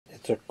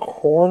a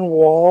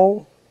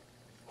Cornwall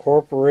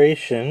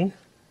Corporation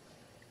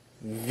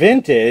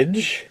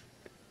vintage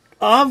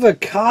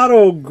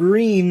avocado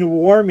green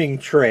warming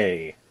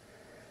tray.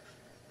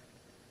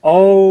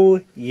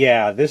 Oh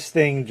yeah, this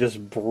thing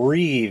just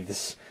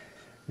breathes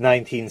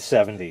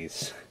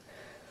 1970s.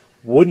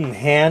 Wooden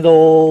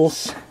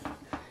handles.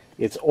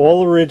 It's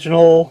all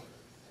original.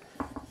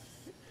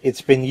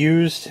 It's been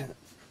used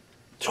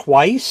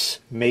twice,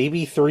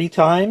 maybe 3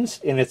 times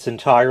in its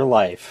entire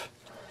life.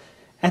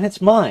 And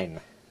it's mine.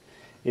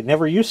 It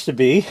never used to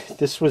be.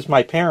 This was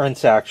my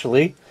parents',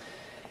 actually.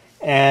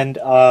 And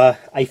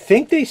I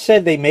think they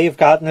said they may have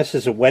gotten this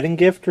as a wedding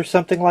gift or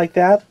something like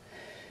that.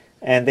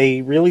 And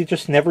they really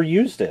just never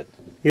used it.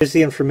 Here's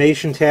the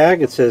information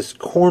tag. It says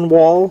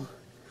Cornwall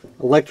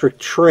electric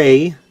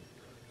tray,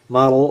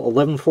 model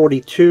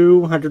 1142,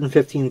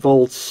 115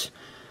 volts,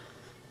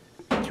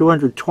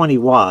 220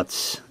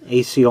 watts,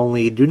 AC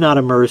only, do not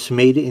immerse,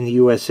 made in the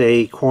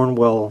USA,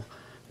 Cornwall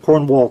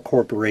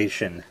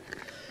Corporation.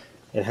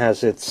 It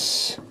has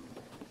its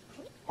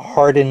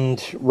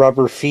hardened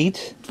rubber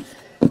feet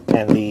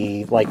and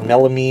the like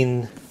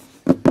melamine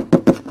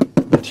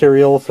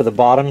material for the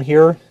bottom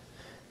here.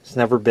 It's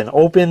never been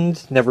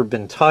opened, never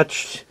been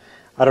touched.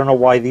 I don't know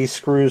why these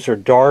screws are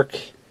dark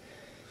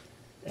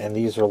and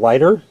these are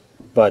lighter,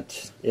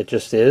 but it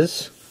just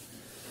is.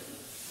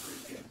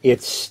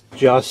 It's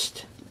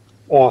just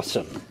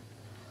awesome.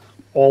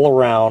 All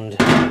around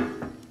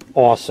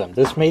awesome.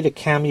 This made a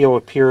cameo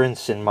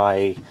appearance in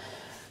my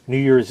New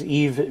Year's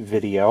Eve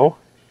video.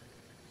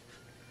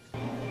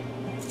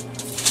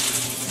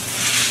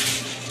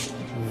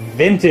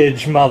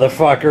 Vintage,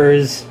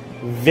 motherfuckers.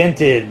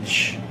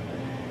 Vintage.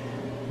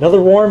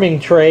 Another warming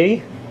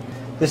tray.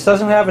 This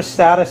doesn't have a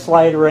status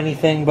light or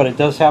anything, but it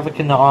does have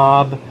a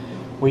knob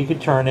where you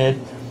could turn it.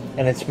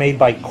 And it's made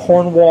by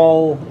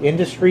Cornwall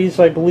Industries,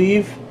 I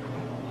believe.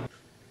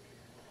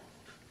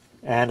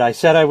 And I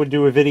said I would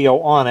do a video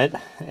on it,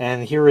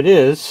 and here it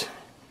is.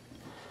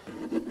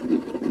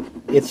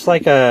 It's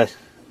like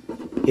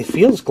it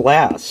feels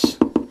glass.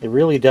 It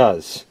really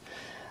does.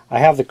 I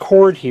have the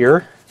cord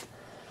here.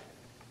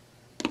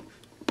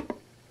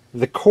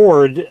 The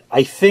cord,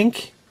 I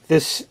think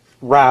this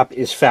wrap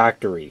is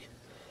factory.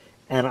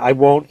 And I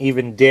won't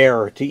even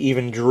dare to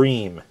even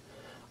dream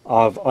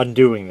of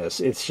undoing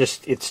this.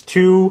 It's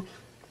too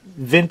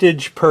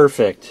vintage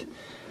perfect.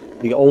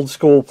 The old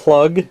school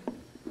plug,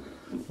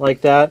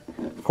 like that.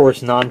 Of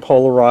course,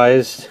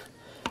 non-polarized.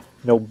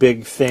 No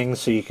big thing,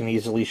 so you can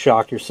easily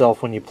shock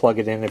yourself when you plug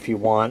it in if you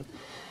want.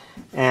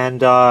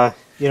 And,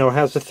 you know, it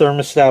has a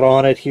thermostat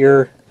on it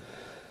here.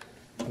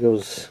 It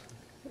goes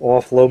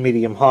off, low,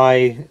 medium,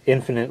 high.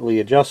 Infinitely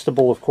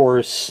adjustable, of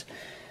course.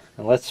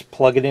 And let's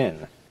plug it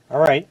in.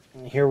 Alright,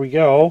 here we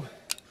go.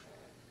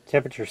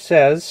 Temperature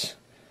says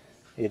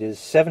it is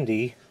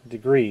 70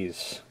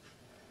 degrees.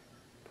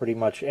 Pretty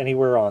much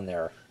anywhere on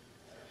there.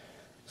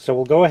 So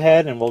we'll go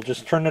ahead and we'll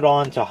just turn it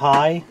on to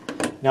high.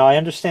 Now I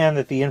understand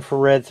that the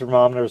infrared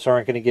thermometers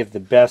aren't going to give the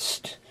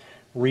best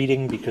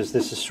reading because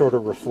this is sort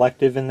of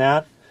reflective in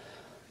that.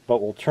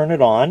 But we'll turn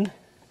it on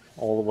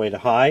all the way to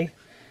high.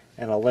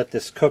 And I'll let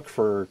this cook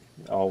for,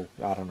 oh,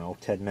 I don't know,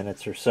 10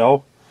 minutes or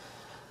so.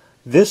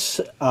 This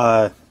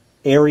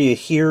area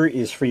here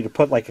is for you to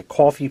put like a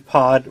coffee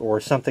pot or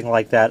something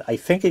like that. I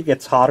think it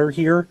gets hotter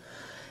here.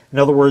 In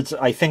other words,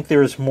 I think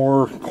there's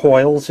more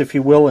coils, if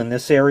you will, in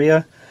this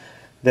area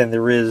than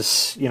there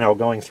is, you know,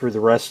 going through the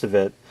rest of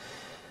it.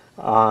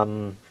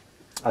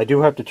 I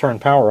do have to turn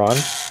power on.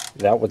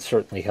 That would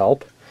certainly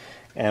help.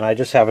 And I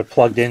just have it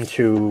plugged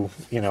into,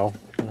 you know,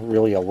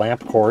 really a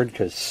lamp cord,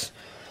 because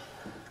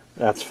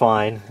that's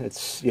fine.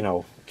 It's, you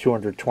know,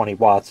 220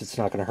 watts. It's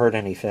not going to hurt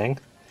anything.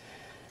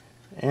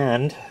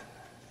 And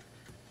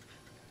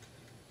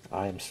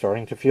I am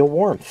starting to feel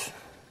warmth.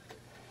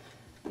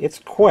 It's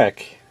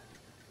quick.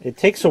 It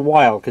takes a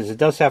while because it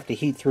does have to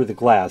heat through the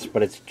glass,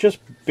 but it's just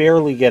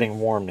barely getting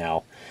warm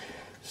now.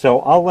 So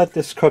I'll let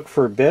this cook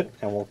for a bit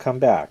and we'll come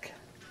back.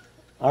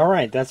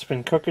 Alright, that's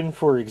been cooking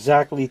for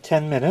exactly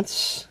 10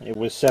 minutes. It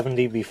was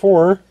 70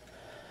 before.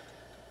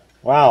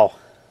 Wow.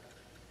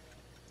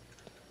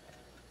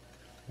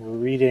 We're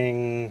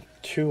reading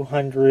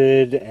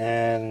 200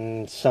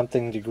 and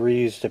something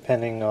degrees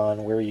depending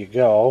on where you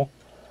go.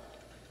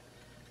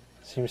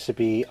 Seems to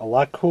be a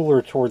lot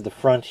cooler toward the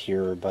front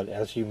here, but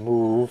as you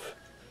move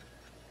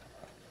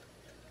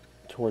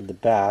toward the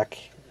back,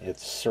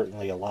 it's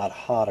certainly a lot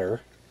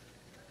hotter.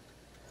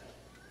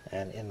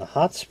 And in the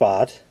hot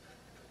spot,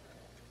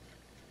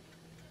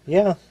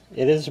 yeah,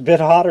 it is a bit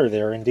hotter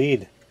there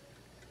indeed.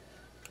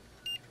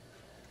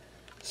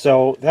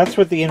 So that's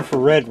what the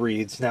infrared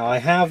reads. Now I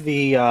have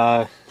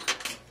the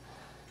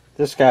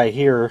this guy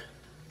here.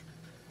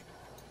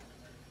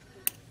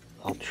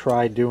 I'll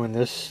try doing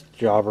this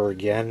jobber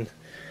again.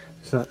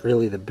 It's not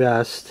really the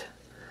best.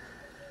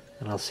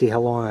 And I'll see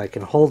how long I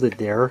can hold it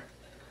there.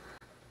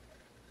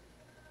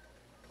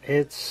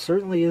 It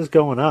certainly is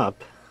going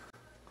up.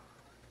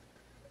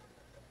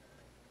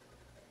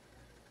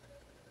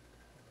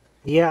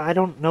 Yeah, I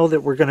don't know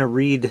that we're going to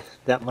read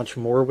that much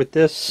more with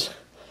this.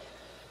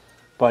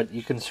 but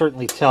you can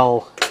certainly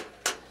tell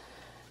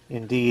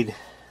indeed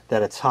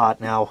that it's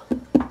hot now.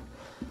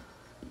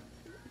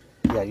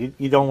 Yeah,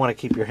 you don't want to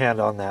keep your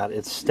hand on that.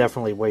 It's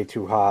definitely way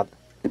too hot.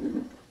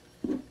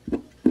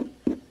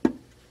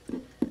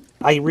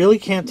 I really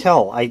can't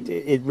tell.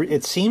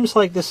 It seems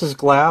like this is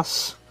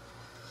glass,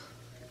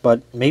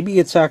 but maybe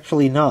it's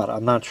actually not.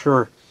 I'm not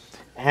sure.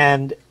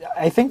 And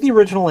I think the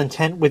original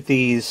intent with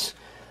these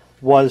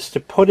was to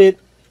put it,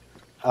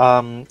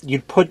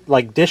 you'd put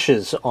like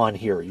dishes on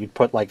here. You'd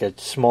put like a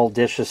small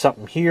dish of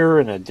something here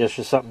and a dish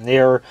of something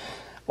there.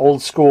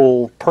 Old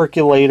school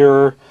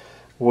percolator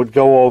would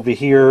go over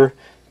here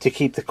to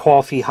keep the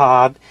coffee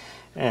hot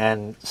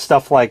and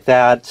stuff like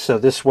that. So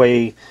this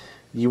way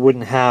you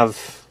wouldn't have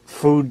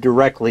food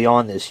directly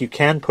on this. You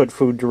can put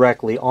food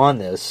directly on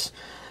this.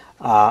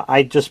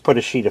 I just put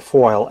a sheet of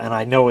foil, and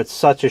I know it's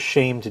such a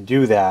shame to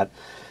do that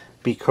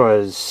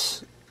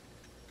because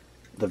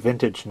the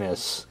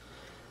vintageness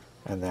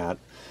and that.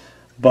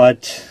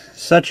 But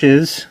such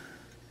is,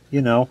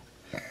 you know.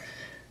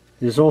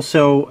 There's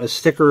also a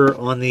sticker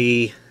on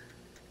the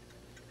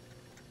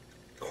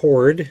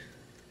cord,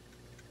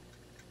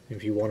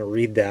 if you want to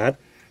read that.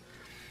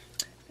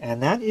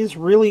 And that is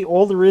really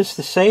all there is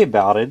to say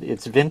about it.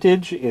 It's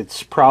vintage.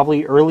 It's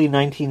probably early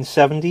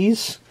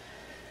 1970s.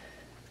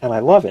 And I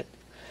love it.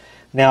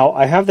 Now,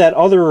 I have that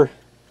other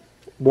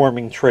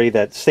warming tray,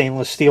 that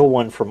stainless steel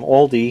one from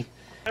Aldi.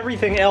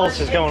 Everything else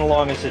is going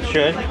along as it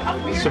should.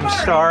 Some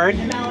starred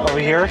over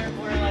here.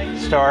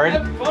 Starred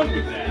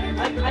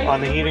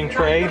on the heating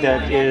tray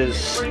that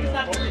is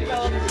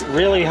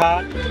really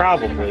hot,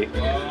 probably.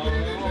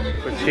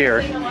 What's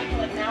here?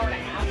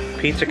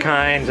 Pizza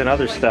kinds and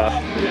other stuff.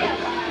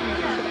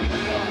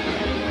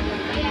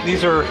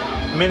 These are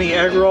mini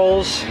egg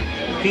rolls,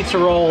 pizza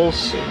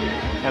rolls,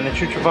 and the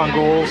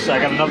chuchafangouls. I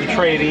got another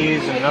tray of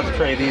these and another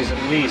tray of these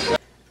at least.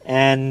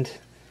 And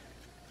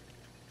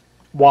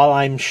while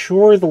I'm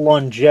sure the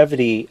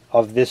longevity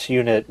of this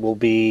unit will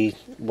be,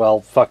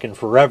 well, fucking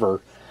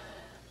forever,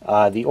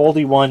 the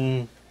Aldi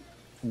one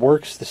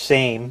works the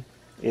same.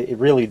 It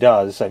really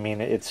does. I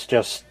mean, it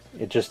just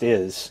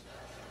is.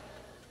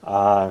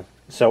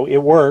 So it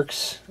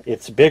works.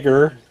 It's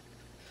bigger.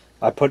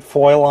 I put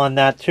foil on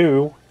that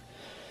too.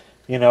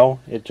 You know,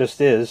 it just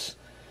is.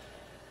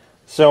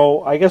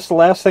 So I guess the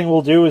last thing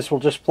we'll do is we'll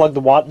just plug the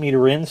watt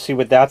meter in, see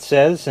what that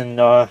says, and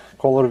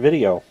call it a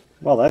video.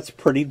 Well, that's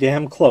pretty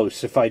damn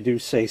close, if I do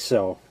say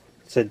so.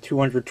 It said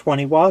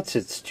 220 watts.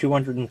 It's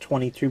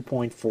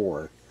 222.4.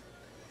 0.5,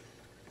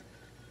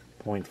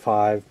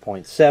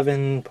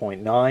 0.7,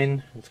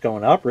 0.9. It's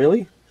going up,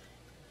 really?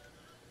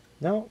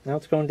 No, now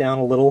it's going down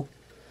a little.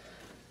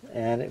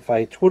 And if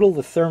I twiddle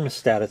the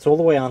thermostat, it's all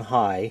the way on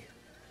high.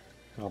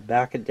 I'll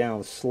back it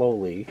down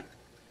slowly.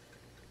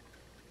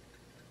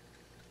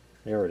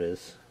 There it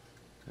is.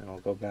 And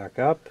I'll go back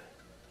up.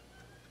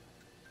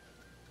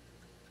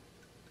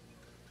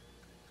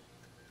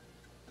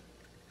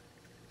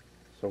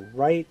 So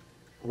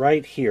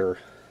right here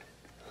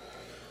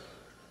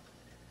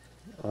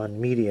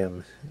on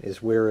medium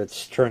is where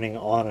it's turning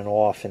on and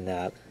off in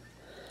that.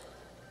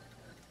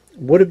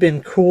 Would have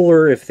been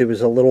cooler if there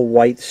was a little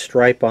white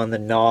stripe on the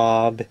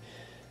knob.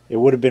 It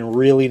would have been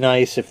really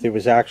nice if there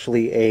was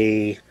actually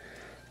a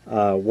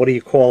what do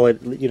you call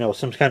it, you know,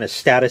 some kind of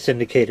status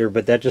indicator,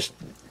 but that just,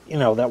 you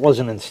know, that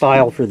wasn't in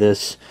style for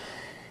this.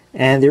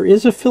 And there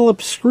is a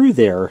Phillips screw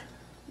there,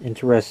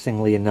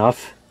 interestingly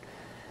enough.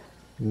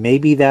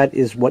 Maybe that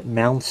is what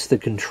mounts the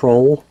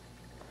control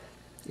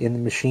in the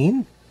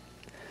machine.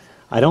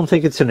 I don't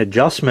think it's an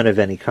adjustment of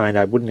any kind.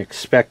 I wouldn't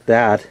expect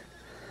that.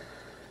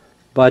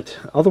 But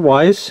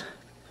otherwise,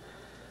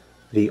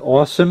 the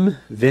awesome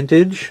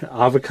vintage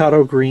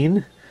avocado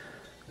green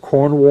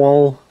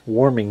Cornwall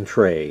warming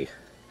tray.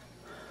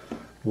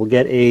 We'll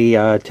get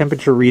a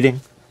temperature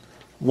reading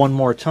one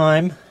more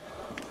time.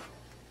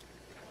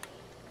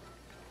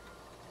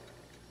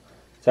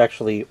 It's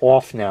actually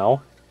off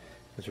now,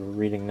 because we're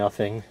reading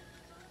nothing.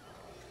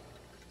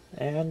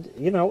 And,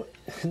 you know,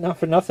 not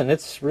for nothing,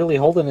 it's really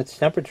holding its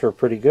temperature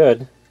pretty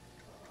good.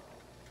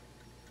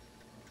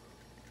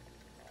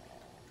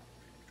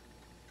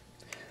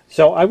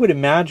 So I would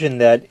imagine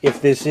that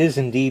if this is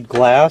indeed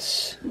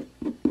glass,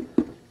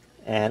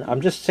 and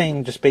I'm just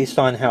saying just based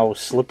on how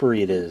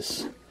slippery it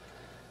is,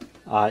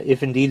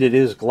 if indeed it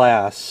is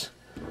glass,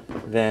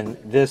 then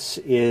this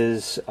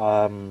is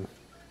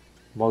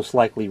most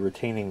likely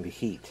retaining the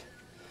heat.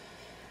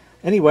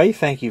 Anyway,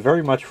 thank you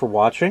very much for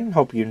watching.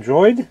 Hope you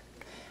enjoyed.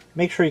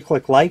 Make sure you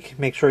click like,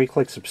 make sure you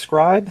click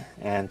subscribe,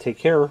 and take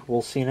care.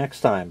 We'll see you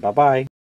next time. Bye-bye.